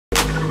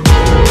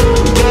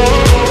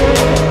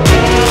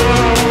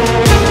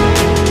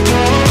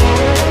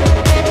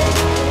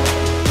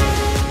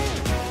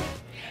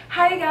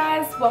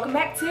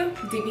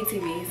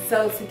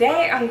So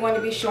today I'm going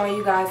to be showing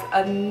you guys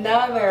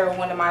another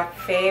one of my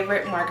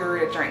favorite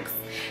margarita drinks.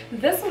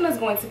 This one is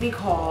going to be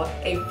called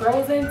a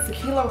Frozen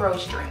Tequila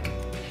Rose drink.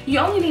 You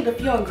only need a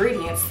few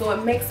ingredients, so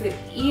it makes it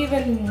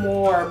even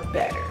more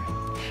better.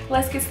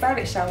 Let's get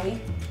started, shall we?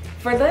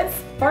 For this,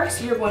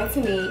 first you're going to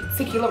need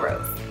tequila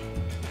rose.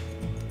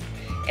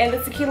 In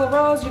the tequila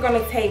rose, you're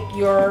going to take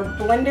your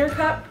blender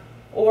cup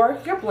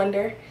or your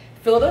blender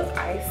filled with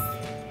ice,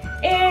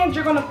 and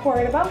you're going to pour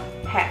it about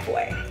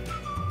halfway.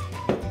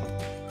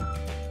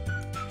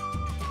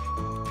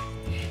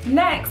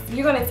 Next,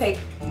 you're going to take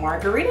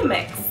margarita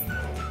mix.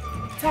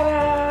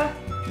 Ta-da!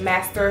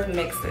 Master of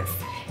mixes.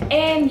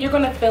 And you're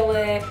going to fill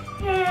it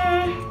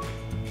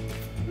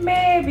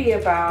maybe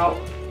about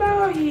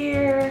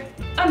here,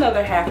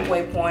 another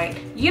halfway point.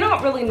 You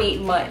don't really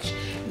need much.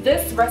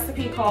 This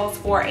recipe calls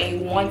for a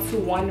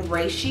 1-to-1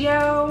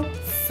 ratio,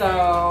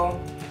 so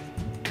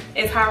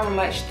it's however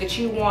much that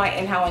you want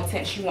and how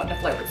intense you want the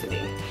flavor to be.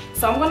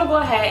 So I'm going to go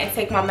ahead and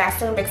take my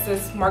Master of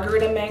Mixes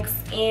margarita mix,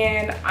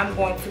 and I'm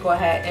going to go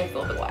ahead and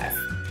fill the glass.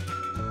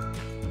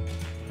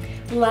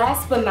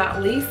 Last but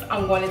not least,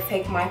 I'm going to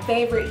take my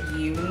favorite,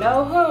 you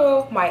know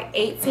who, my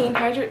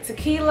 1800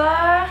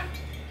 tequila.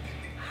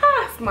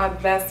 It's my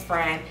best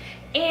friend.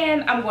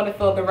 And I'm going to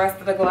fill the rest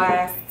of the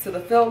glass to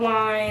the fill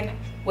line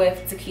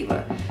with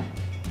tequila.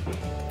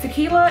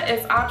 Tequila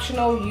is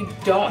optional, you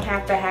don't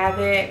have to have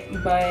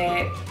it,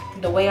 but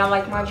the way I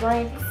like my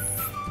drinks,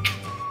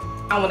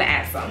 I want to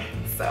add some.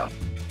 So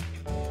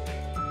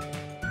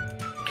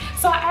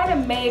I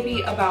added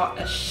maybe about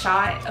a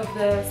shot of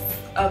this,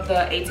 of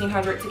the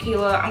 1800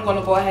 tequila. I'm going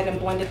to go ahead and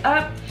blend it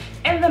up,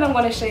 and then I'm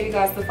going to show you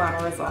guys the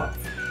final results.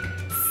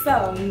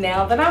 So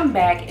now that I'm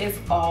back, it's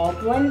all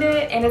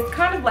blended, and it's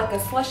kind of like a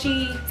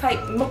slushy type,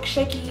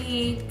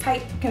 milkshakey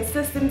type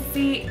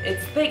consistency.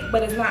 It's thick,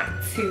 but it's not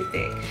too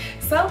thick.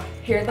 So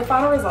here are the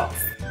final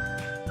results.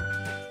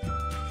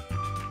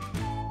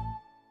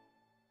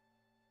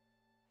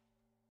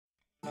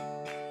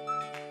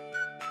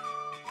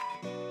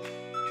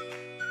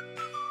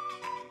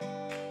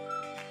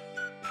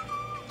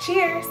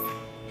 Cheers!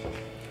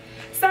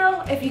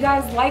 So if you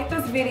guys like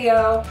this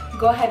video,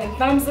 go ahead and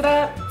thumbs it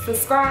up,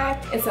 subscribe,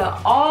 and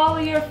tell all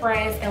of your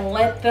friends and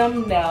let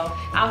them know.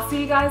 I'll see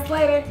you guys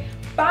later.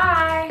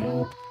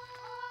 Bye!